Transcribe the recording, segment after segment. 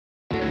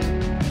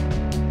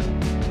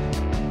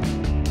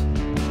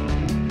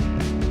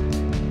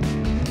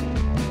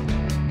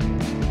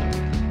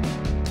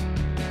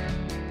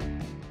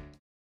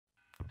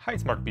Hi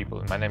smart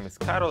people, my name is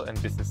Karol and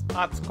this is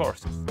Ads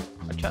Courses,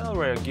 a channel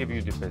where I give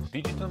you the best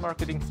digital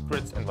marketing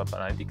secrets and web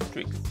analytics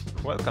tricks.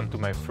 Welcome to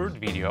my third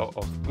video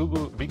of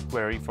Google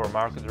BigQuery for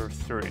Marketers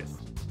series.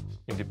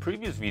 In the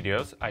previous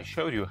videos I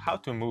showed you how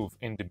to move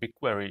in the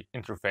BigQuery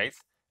interface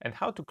and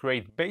how to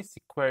create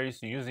basic queries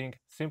using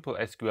simple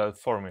SQL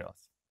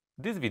formulas.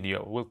 This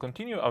video will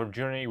continue our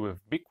journey with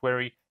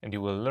BigQuery and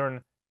you will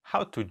learn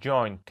how to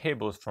join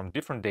tables from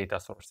different data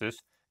sources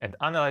and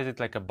analyze it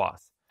like a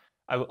boss.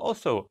 I will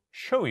also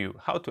show you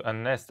how to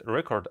unnest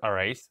record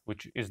arrays,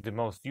 which is the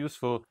most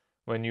useful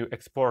when you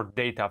export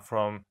data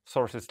from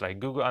sources like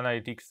Google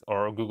Analytics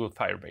or Google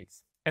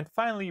Firebase. And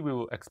finally, we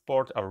will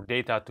export our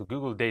data to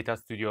Google Data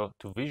Studio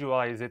to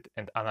visualize it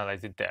and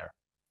analyze it there.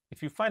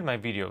 If you find my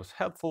videos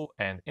helpful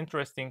and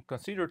interesting,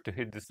 consider to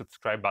hit the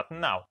subscribe button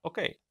now.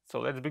 Okay, so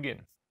let's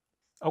begin.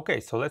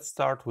 Okay, so let's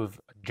start with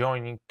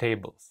joining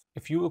tables.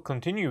 If you will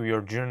continue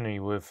your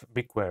journey with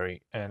BigQuery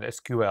and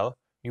SQL,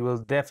 you will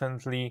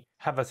definitely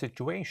have a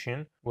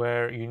situation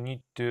where you need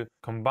to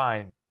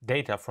combine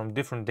data from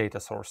different data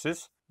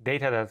sources,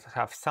 data that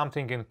have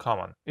something in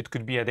common. It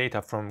could be a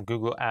data from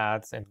Google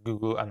Ads and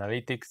Google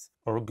Analytics,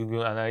 or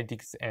Google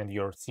Analytics and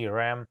your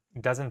CRM.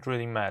 It doesn't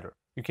really matter.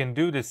 You can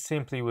do this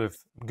simply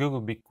with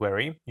Google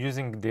BigQuery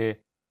using the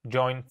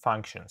join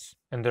functions.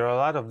 And there are a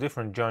lot of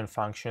different join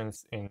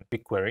functions in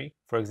BigQuery.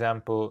 For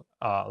example,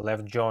 a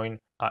left join,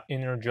 an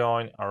inner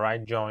join, a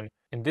right join.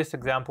 In this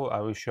example,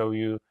 I will show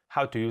you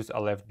how to use a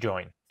left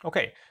join.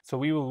 Okay, so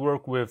we will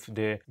work with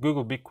the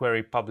Google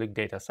BigQuery public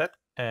dataset.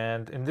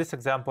 And in this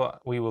example,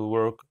 we will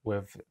work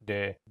with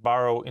the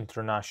Barrow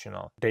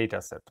International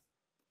dataset.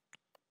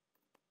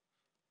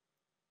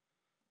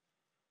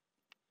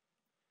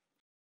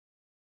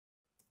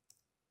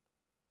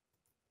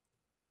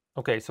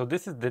 Okay, so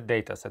this is the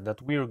dataset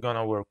that we're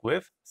gonna work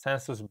with,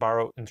 Census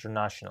Barrow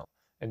International.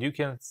 And you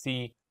can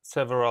see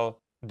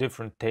several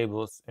different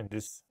tables in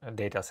this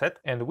dataset.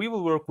 And we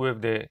will work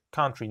with the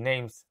country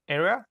names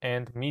area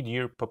and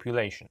mid-year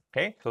population.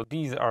 Okay, so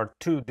these are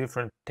two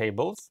different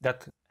tables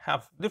that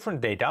have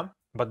different data,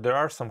 but there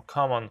are some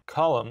common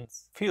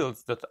columns,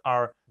 fields that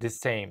are the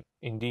same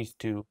in these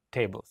two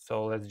tables.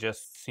 So let's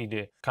just see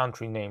the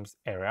country names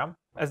area.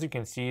 As you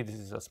can see, this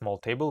is a small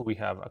table. We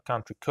have a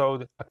country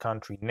code, a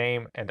country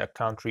name, and a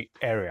country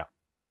area.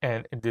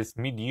 And in this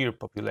mid-year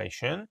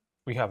population,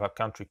 we have a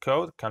country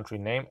code, country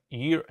name,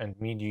 year, and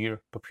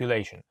mid-year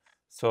population.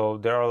 So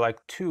there are like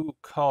two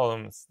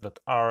columns that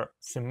are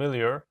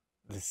similar,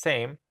 the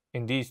same,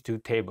 in these two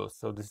tables.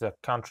 So this is a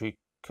country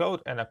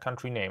code and a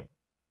country name,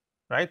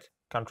 right?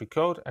 Country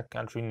code and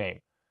country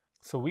name.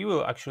 So we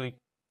will actually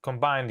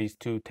combine these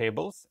two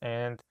tables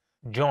and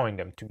join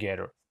them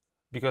together.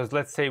 Because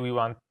let's say we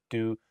want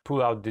to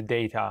pull out the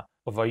data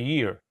of a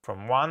year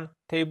from one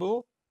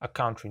table, a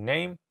country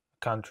name,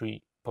 a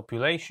country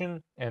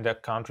population, and a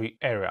country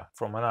area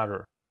from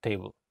another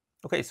table.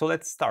 Okay, so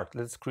let's start.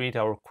 Let's create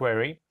our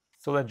query.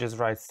 So let's just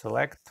write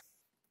select.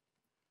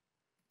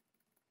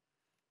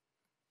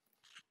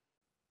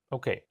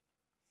 Okay.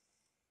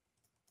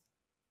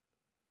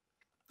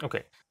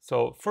 Okay,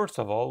 so first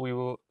of all, we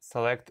will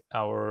select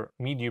our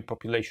mid-year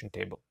population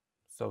table.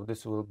 So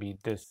this will be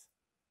this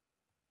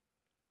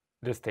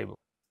table.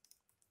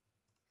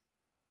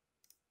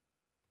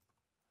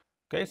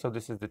 Okay, so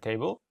this is the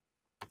table.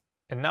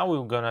 And now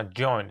we're gonna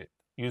join it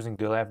using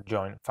the left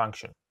join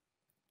function.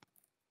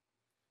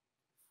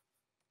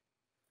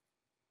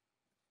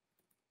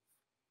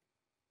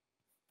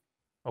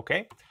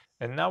 Okay,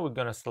 and now we're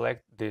gonna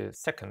select the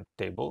second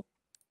table.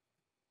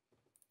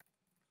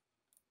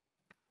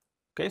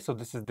 Okay, so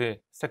this is the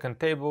second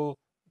table,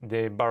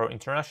 the Barrow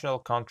International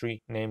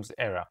country names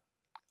area.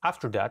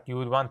 After that, you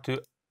would want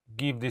to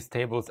give these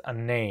tables a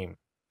name,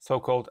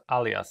 so-called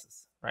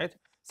aliases, right?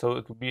 So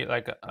it would be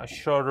like a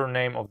shorter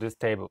name of this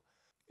table.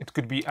 It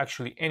could be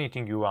actually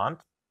anything you want,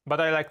 but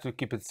I like to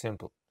keep it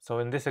simple. So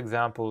in this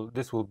example,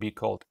 this will be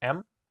called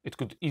M. It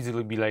could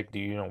easily be like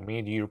the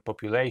mid-year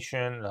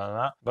population,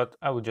 but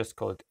I would just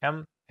call it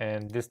M,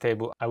 and this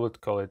table I would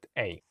call it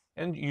A.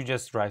 And you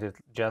just write it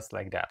just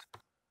like that.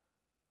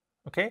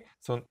 Okay,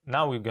 so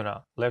now we're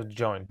gonna left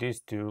join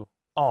these two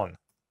on.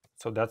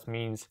 So that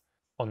means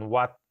on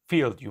what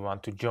field you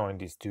want to join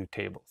these two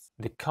tables,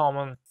 the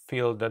common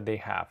field that they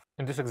have.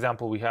 In this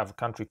example, we have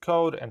country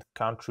code and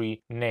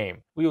country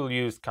name. We will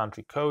use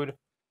country code,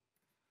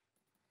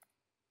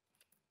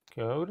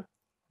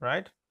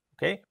 right?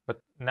 Okay,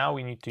 but now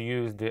we need to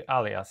use the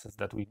aliases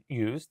that we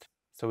used.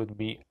 So it would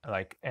be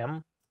like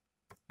M,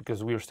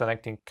 because we're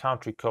selecting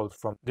country code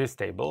from this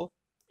table,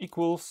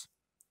 equals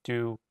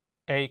to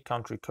a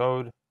country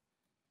code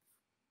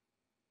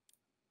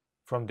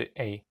from the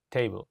A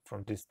table,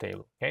 from this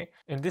table. Okay,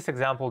 in this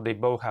example they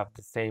both have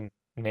the same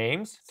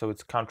names, so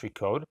it's country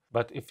code,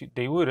 but if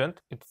they wouldn't,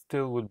 it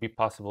still would be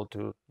possible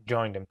to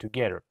join them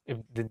together if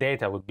the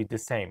data would be the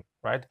same,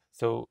 right?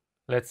 So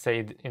let's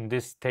say in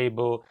this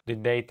table the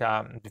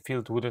data, the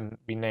field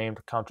wouldn't be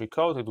named country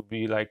code, it would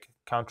be like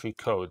country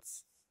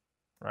codes,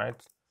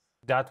 right?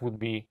 That would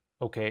be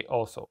okay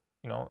also,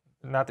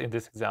 not in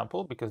this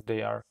example because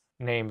they are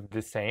named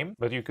the same,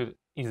 but you could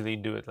easily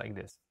do it like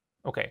this.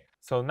 Okay,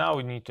 so now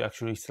we need to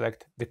actually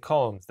select the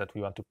columns that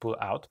we want to pull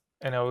out,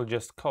 and I will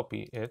just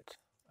copy it.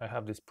 I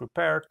have this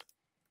prepared.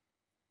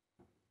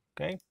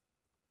 Okay.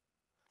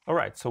 All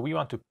right, so we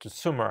want to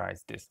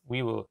summarize this.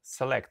 We will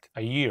select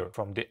a year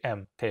from the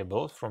M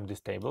table, from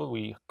this table.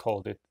 We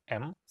called it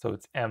M, so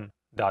it's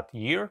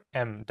M.year,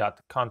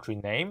 M.country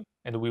name,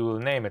 and we will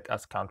name it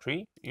as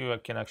country. You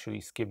can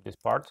actually skip this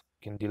part.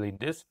 You can delete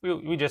this.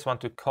 We just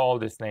want to call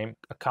this name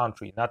a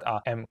country, not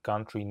a M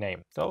country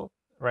name. So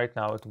right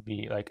now it will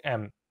be like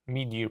M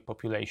mid-year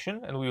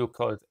population, and we will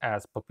call it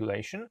as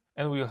population,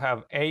 and we will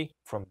have A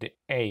from the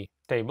A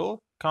table,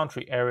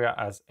 country area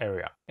as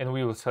area, and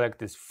we will select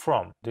this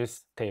from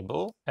this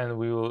table, and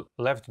we will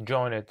left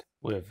join it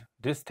with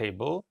this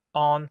table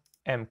on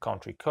M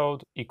country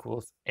code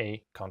equals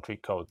A country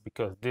code,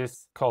 because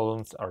these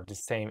columns are the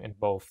same in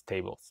both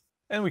tables.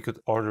 And we could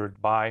order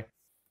it by,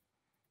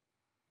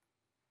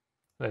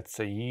 let's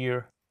say,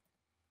 year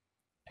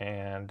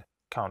and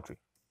country.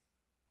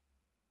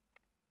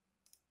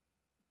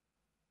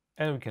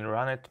 And we can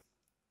run it.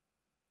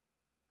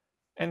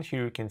 And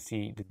here you can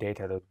see the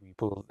data that we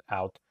pulled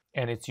out,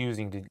 and it's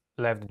using the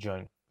left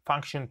join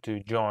function to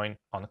join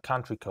on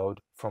country code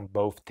from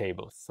both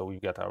tables. So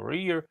we've got our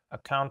year, a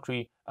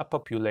country, a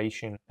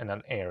population, and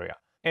an area.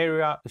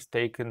 Area is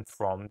taken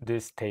from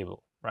this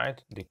table,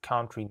 right? The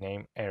country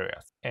name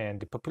areas. And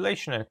the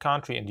population and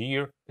country and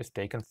year is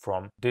taken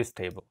from this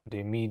table,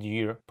 the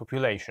mid-year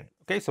population.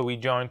 Okay, so we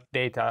joined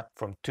data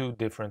from two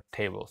different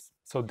tables.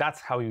 So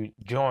that's how you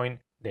join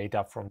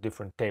data from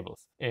different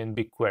tables in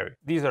BigQuery.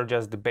 These are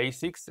just the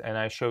basics, and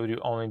I showed you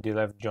only the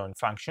left join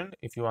function.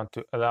 If you want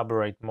to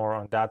elaborate more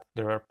on that,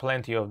 there are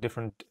plenty of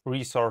different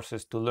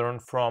resources to learn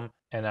from,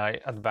 and I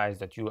advise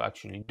that you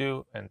actually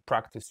do and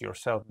practice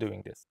yourself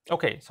doing this.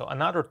 Okay, so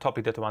another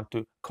topic that I want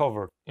to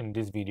cover in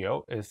this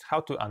video is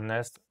how to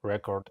unnest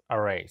record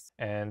arrays,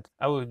 and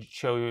I will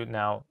show you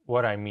now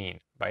what I mean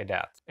by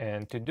that.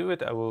 And to do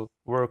it, I will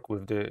work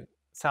with the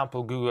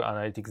sample Google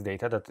Analytics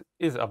data that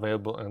is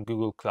available in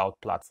Google Cloud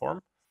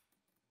Platform.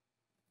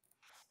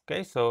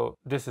 Okay, so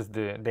this is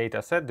the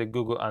data set, the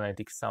Google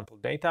Analytics sample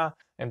data,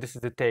 and this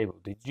is the table,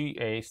 the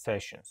GA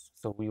sessions.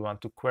 So we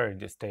want to query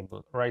this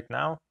table right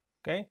now.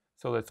 Okay,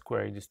 so let's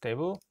query this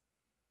table.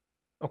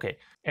 Okay,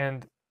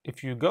 and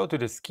if you go to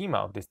the schema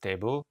of this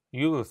table,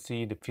 you will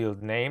see the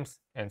field names,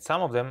 and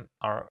some of them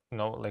are,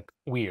 like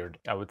weird,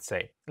 I would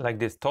say, like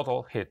this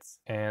total hits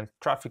and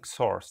traffic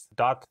source,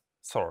 dot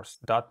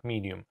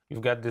medium.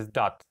 You've got this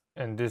dot,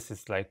 and this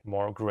is like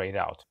more grayed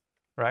out.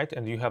 Right?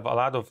 And you have a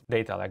lot of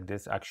data like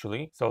this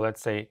actually. So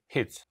let's say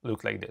hits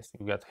look like this.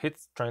 You've got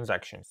hits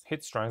transactions,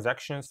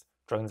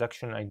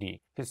 transaction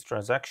ID, hits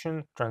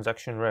transaction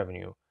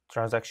revenue,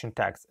 transaction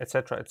tax,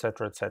 etc.,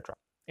 etc., etc.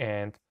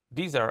 And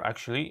these are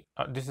actually,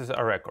 this is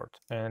a record,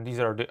 and these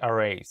are the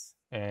arrays,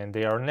 and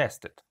they are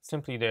nested.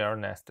 Simply they are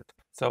nested.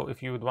 So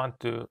if you would want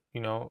to,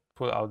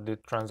 pull out the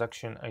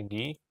transaction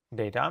ID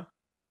data,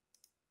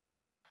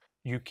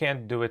 you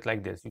can't do it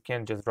like this. You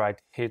can't just write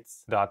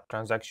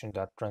hits.transaction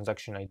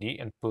ID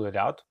and pull it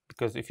out,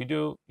 because if you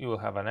do, you will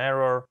have an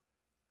error.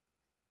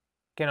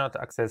 Cannot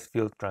access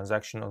field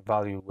transactional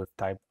value with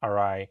type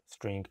array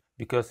string,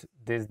 because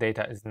this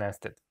data is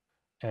nested.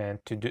 And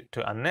to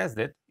unnest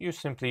it, you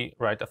simply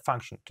write a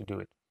function to do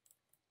it.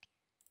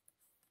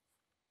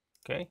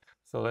 Okay,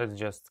 so let's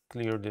just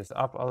clear this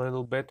up a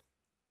little bit.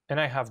 And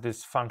I have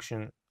this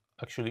function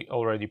actually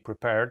already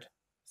prepared,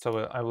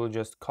 so I will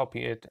just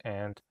copy it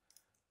and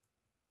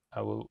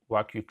I will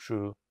walk you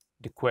through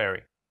the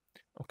query.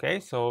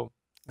 Okay, so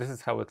this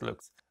is how it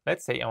looks.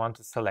 Let's say I want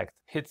to select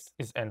hits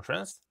is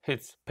entrance,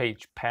 hits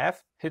page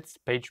path, hits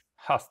page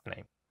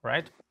hostname,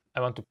 right?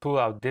 I want to pull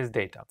out this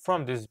data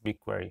from this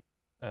BigQuery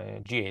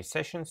GA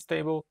sessions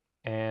table.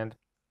 And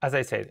as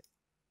I said,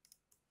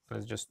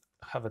 let's just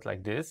have it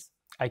like this.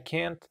 I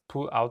can't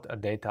pull out a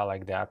data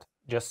like that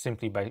just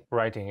simply by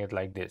writing it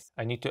like this.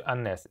 I need to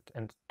unnest it.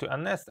 And to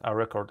unnest a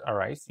record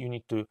arrays, you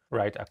need to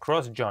write a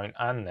cross join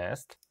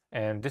unnest.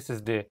 And this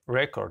is the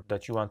record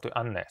that you want to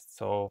unnest.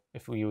 So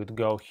if we would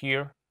go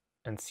here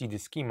and see the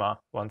schema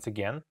once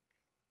again,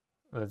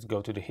 let's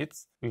go to the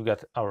hits. We've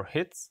got our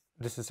hits.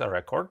 This is a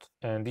record,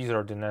 and these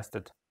are the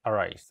nested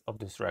arrays of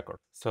this record.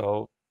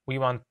 So we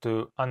want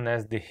to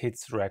unnest the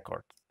hits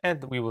record,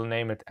 and we will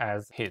name it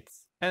as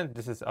hits. And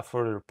this is a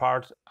further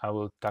part. I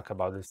will talk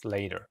about this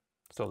later.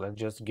 So let's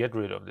just get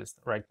rid of this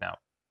right now.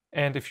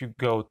 And if you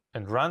go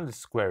and run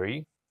this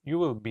query, you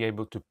will be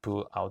able to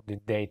pull out the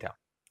data,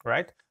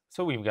 right?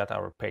 So we've got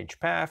our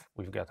page path,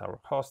 we've got our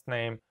host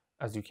name.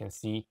 As you can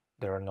see,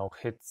 there are no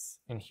hits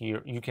in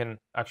here. You can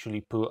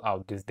actually pull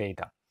out this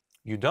data.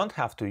 You don't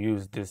have to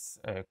use this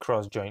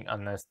cross-join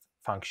unnest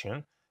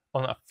function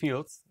on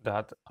fields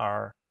that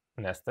are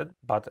nested,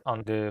 but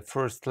on the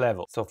first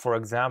level. So for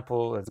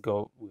example, let's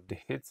go with the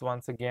hits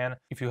once again.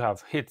 If you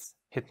have hits,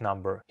 hit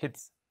number,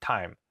 hits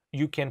time,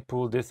 you can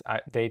pull this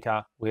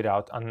data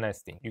without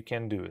unnesting. You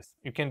can do this.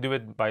 You can do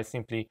it by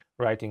simply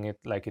writing it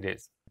like it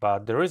is.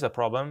 But there is a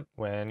problem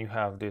when you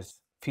have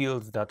this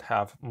fields that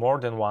have more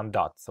than one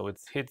dot. So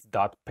it's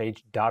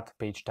hits.page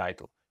page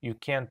title. You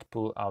can't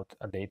pull out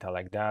a data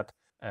like that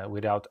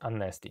without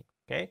unnesting.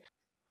 Okay.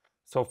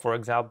 So for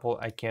example,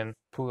 I can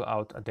pull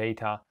out a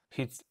data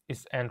hits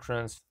is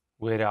entrance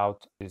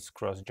without this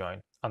cross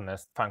join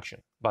unnest function.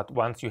 But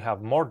once you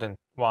have more than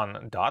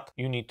one dot,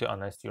 you need to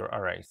unnest your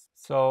arrays.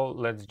 So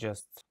let's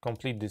just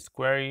complete this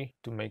query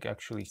to make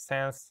actually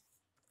sense.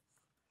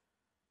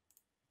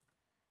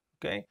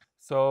 Okay,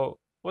 so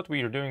what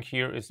we are doing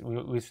here is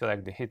we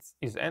select the hits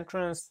is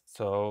entrance,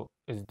 so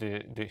is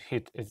the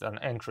hit is an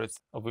entrance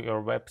of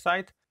your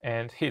website,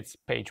 and hits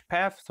page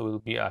path, so it will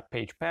be a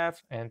page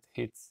path, and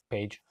hits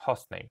page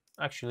hostname.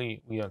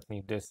 Actually, we don't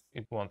need this,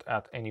 it won't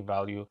add any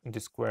value in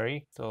this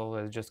query, so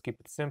let's just keep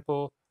it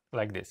simple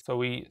like this. So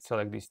we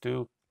select these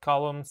two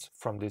columns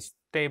from this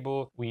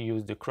table, we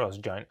use the cross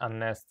join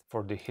unnest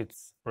for the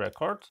hits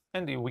record,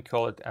 and we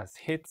call it as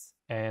hits,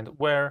 and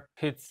where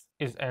hits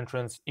is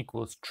entrance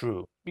equals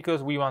true,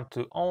 because we want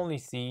to only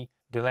see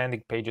the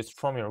landing pages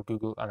from your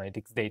Google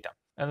Analytics data.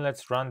 And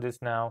let's run this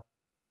now.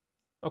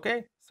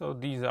 Okay, so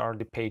these are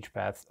the page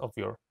paths of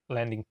your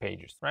landing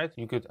pages, right?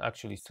 You could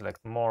actually select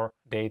more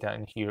data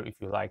in here if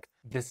you like.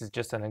 This is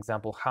just an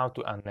example how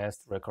to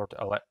unnest record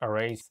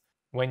arrays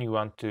when you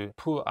want to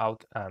pull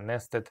out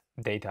nested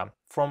data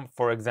from,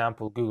 for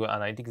example, Google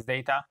Analytics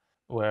data,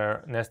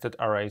 where nested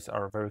arrays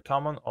are very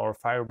common, or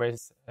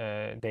Firebase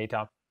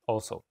data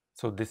also.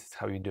 So this is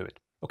how you do it.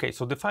 Okay,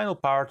 so the final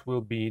part will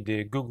be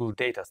the Google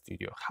Data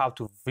Studio, how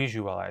to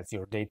visualize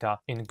your data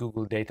in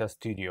Google Data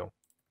Studio.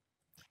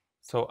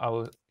 So I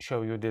will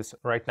show you this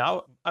right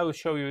now. I will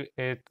show you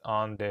it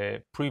on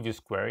the previous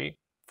query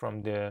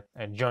from the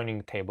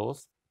joining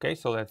tables. Okay,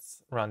 so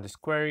let's run this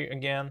query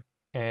again.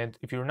 And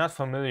if you're not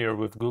familiar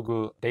with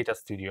Google Data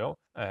Studio,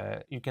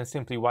 you can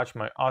simply watch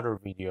my other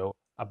video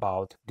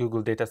about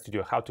Google Data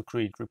Studio, how to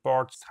create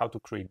reports, how to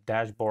create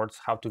dashboards,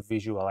 how to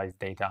visualize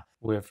data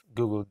with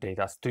Google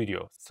Data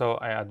Studio. So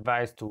I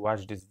advise to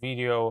watch this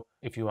video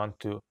if you want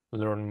to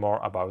learn more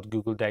about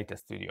Google Data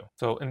Studio.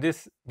 So in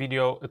this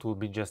video, it will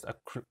be just a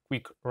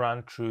quick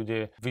run through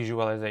the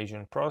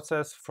visualization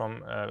process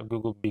from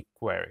Google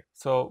BigQuery.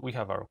 So we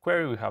have our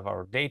query, we have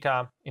our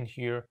data in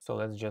here. So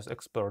let's just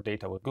explore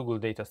data with Google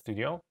Data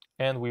Studio,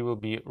 and we will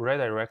be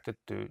redirected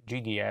to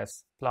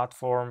GDS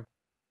platform.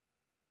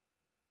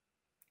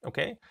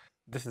 Okay,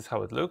 this is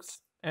how it looks,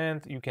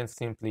 and you can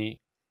simply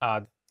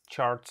add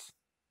charts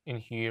in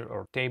here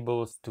or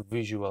tables to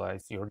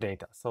visualize your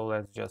data. So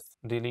let's just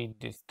delete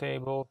this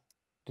table,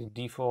 the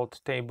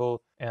default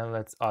table, and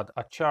let's add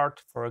a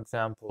chart, for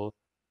example,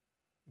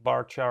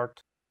 bar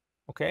chart.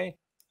 Okay,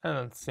 and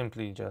let's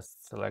simply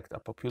just select a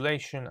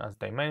population as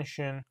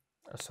dimension,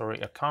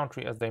 a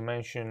country as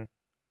dimension,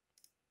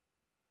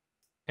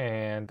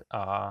 and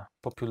a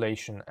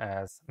population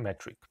as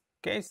metric.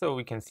 Okay, so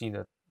we can see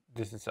that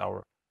this is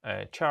our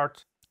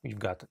chart. We've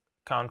got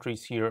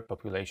countries here,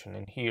 population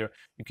in here.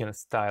 You can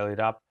style it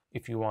up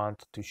if you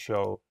want to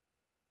show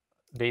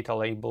data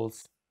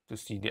labels to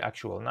see the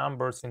actual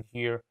numbers in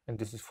here, and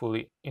this is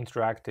fully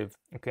interactive.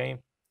 Okay,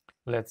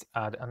 let's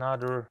add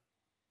another,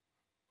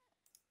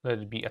 let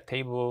it be a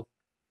table.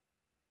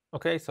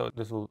 Okay, so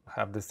this will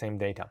have the same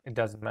data. It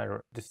doesn't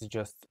matter. This is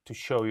just to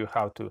show you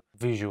how to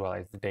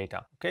visualize the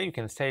data. Okay, you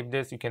can save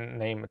this, you can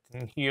name it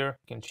in here,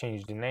 you can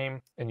change the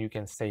name, and you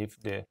can save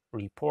the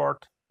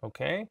report.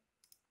 Okay,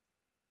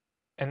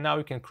 and now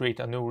you can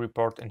create a new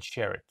report and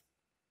share it.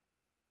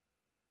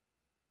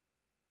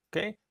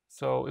 Okay,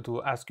 so it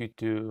will ask you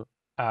to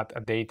add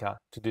a data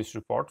to this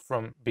report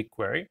from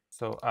BigQuery.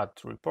 So add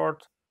to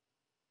report.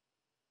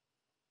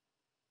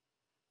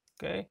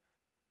 Okay,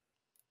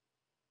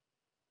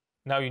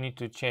 now you need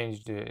to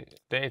change the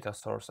data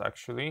source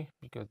actually,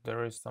 because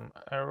there is some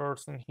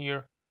errors in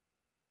here,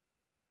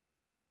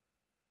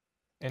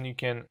 and you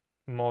can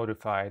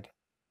modify it.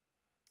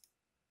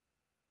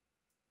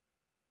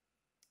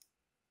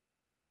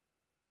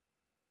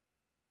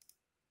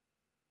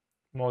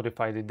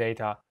 Modify the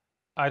data.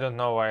 I don't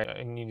know why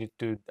I needed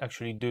to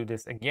actually do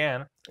this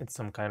again. It's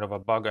some kind of a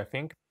bug, I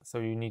think. So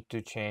you need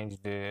to change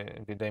the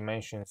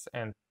dimensions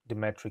and the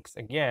metrics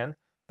again,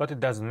 but it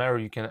doesn't matter.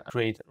 You can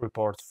create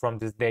reports from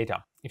this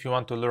data. If you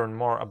want to learn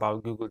more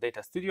about Google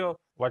Data Studio,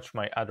 watch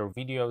my other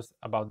videos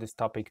about this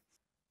topic.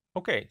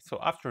 Okay, so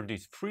after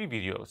these 3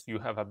 videos, you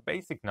have a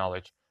basic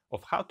knowledge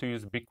of how to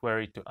use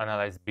BigQuery to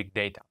analyze big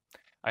data.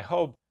 I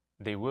hope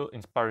they will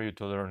inspire you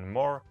to learn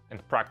more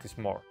and practice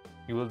more.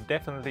 You will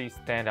definitely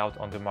stand out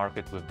on the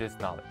market with this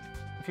knowledge.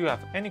 If you have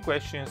any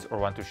questions or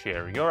want to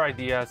share your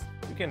ideas,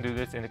 you can do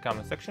this in the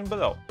comment section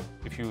below.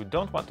 If you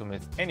don't want to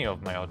miss any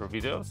of my other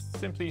videos,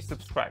 simply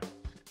subscribe.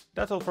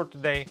 That's all for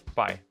today.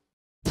 Bye.